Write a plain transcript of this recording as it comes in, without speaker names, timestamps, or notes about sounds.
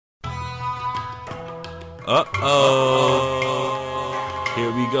Here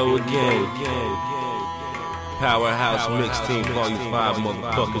we go again. Powerhouse Mixtape Volume 5,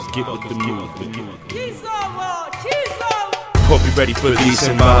 motherfuckers, get with the movement. Hope you ready for these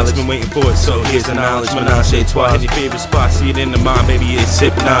symbolics. Been waiting for it, so here's the knowledge. Minaji twice. Hit your favorite spot, see it in the mind, baby, it's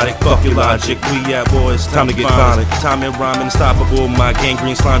hypnotic. Fuck your logic, we at war, it's time to get violent. Timin, rhymin, unstoppable. My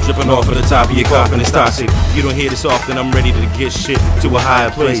gangrene slime dripping off of the top of your coffin, it's toxic. You don't hear this often, I'm ready to get shit to a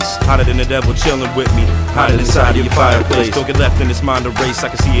higher place. Hotter than the devil chillin' with me, hotter inside of your fireplace. Don't get left in this mind of race, I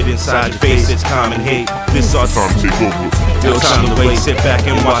can see it inside your face. It's common hate, this is our time to take over. No time to wait, sit back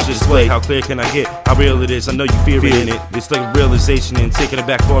and watch this play. How clear can I get how real it is? I know you fearing it. It's like realization and taking it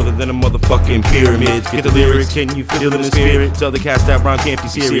back farther than a motherfucking pyramid. Get the lyrics, can you feel in the spirit? Tell the cats that rhyme can't be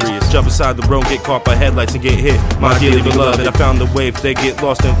serious. Jump inside the road, get caught by headlights and get hit. My dearly beloved, I found the way. If they get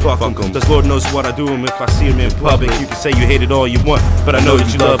lost, then fuck them. Cause Lord knows what I do them if I see them in public. You can say you hate it all you want, but I know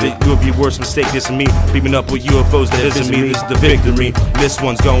that you love it. You'll be a worse mistake dissing me, beaming up with UFOs that isn't me. This is the victory. This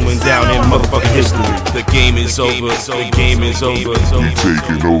one's going down in motherfucking history. The game is over. The game is over. We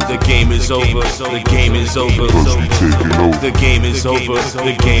taking over. The game is over. The game is over. Cause we taking over. The game is over.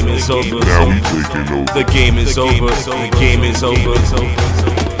 The game is over. Now we taking over. The game is over. The game is over.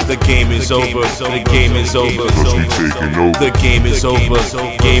 The game is over. The game is over. Cause we taking over. The game is over.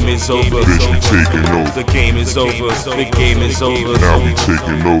 Game is over. Bitch, we taking over. The game is over. The game is over. Now we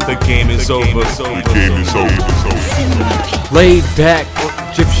taking over. The game is over. The game is over. Laid back,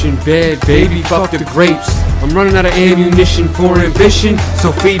 Egyptian bed, baby, fuck the grapes. I'm running out of ammunition for ambition,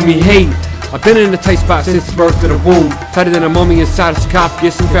 so feed me hate. I've been in a tight spot since the birth of the womb, tighter than a mummy inside a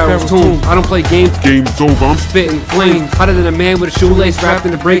sarcophagus in Pharaoh's tomb. I don't play games, game's over, I'm spitting flames. Hotter than a man with a shoelace wrapped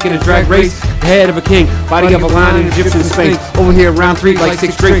in a break in a drag race. The head of a king, body of a lion in Egyptian Spain. Over here round 3 like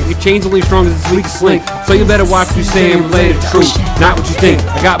 6 drinks. Your chain's only strong as its weakest link, so you better watch what you say and relay the truth, not what you think.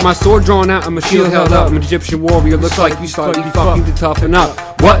 I got my sword drawn out and my shield held up. I'm an Egyptian warrior, looks like you slightly fucking to toughen up.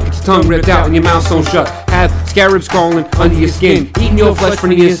 What? Get your tongue ripped out and your mouth sewn shut. Have scarabs crawling under your skin, eating your flesh from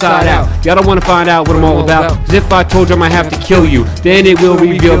the inside out. Y'all don't wanna find out what I'm all about, cause if I told you I might have to kill you, then it will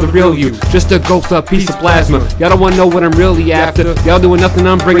reveal the real you. Just a ghost, a piece of plasma. Y'all don't wanna know what I'm really after. Y'all doing nothing,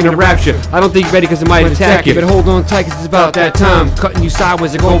 I'm bringing a rapture. I don't think you're ready cause it might attack you, but hold on tight cause it's about that time. Cutting you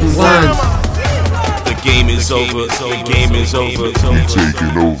sideways like golden lines. The game is over. The game is over. We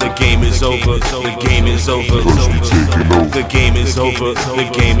taking over. The game is over. The game is over. Cause we taking over. The game is over. The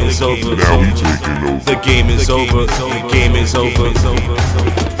game is over. Now we taking over. The game is over. The game is over.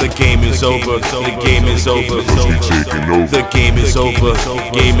 The game is over. The game is over. Cause we taking over. The game is over.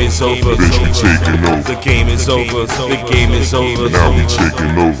 Game is over. Bitch, we taking over. The game is over. The game is over. Now we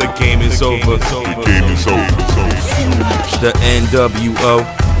taking over. The game is over. The game is over. The NWO.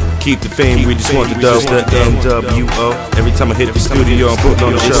 Keep the fame, we just want the dough. The NWO. Every time I hit the studio, I'm putting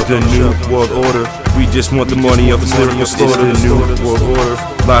on the show. It's the new world order. We just want the money off this lyrical slaughter. The new world order.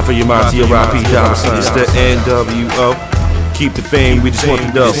 Live for your mind, TRIP dollar sign. It's the NWO. Keep the fame, we just want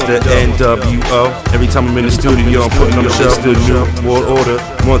the dough. It's the NWO. Every time I'm in the studio, I'm putting on the show. It's the new world order.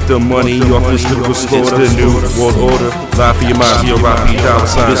 Want the money off this lyrical slaughter. It's the new world order. Live for your mind, TRIP dollar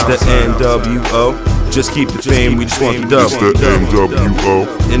sign. It's the NWO. Just keep the fame, we just want the dough. It's the NWO.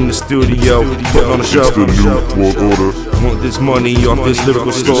 In the studio, put on the show. It's the new world order. Want this money off this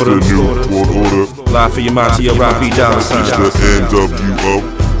lyrical slaughter. It's the new world order. Live for your mind, TRIP dollar sign. It's the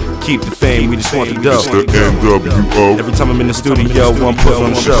NWO. Keep the fame, we just want the dough. It's the NWO. Every time I'm in the studio, I'm putting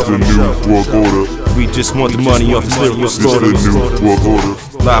on the show. It's the new world order. We just want the money off this lyrical It's slaughter. the new world order.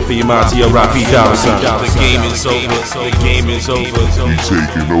 Live for your mind, TRIP dollar sign. The game is over. The game is over. We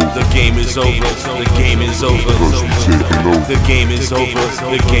taking over. The game is over. The game is over. Cause we taking over. The game is over.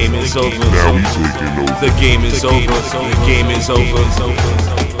 The game is over. Now we taking over. The game is over. The game is over.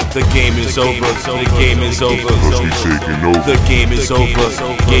 The game is over. The game is over. Cause we taking over. The game is over.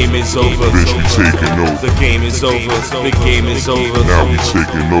 Game is over. Bitch, we taking over. The game is over. The game is over. Now we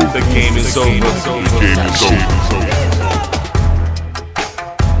taking over. The game is over. The game is over.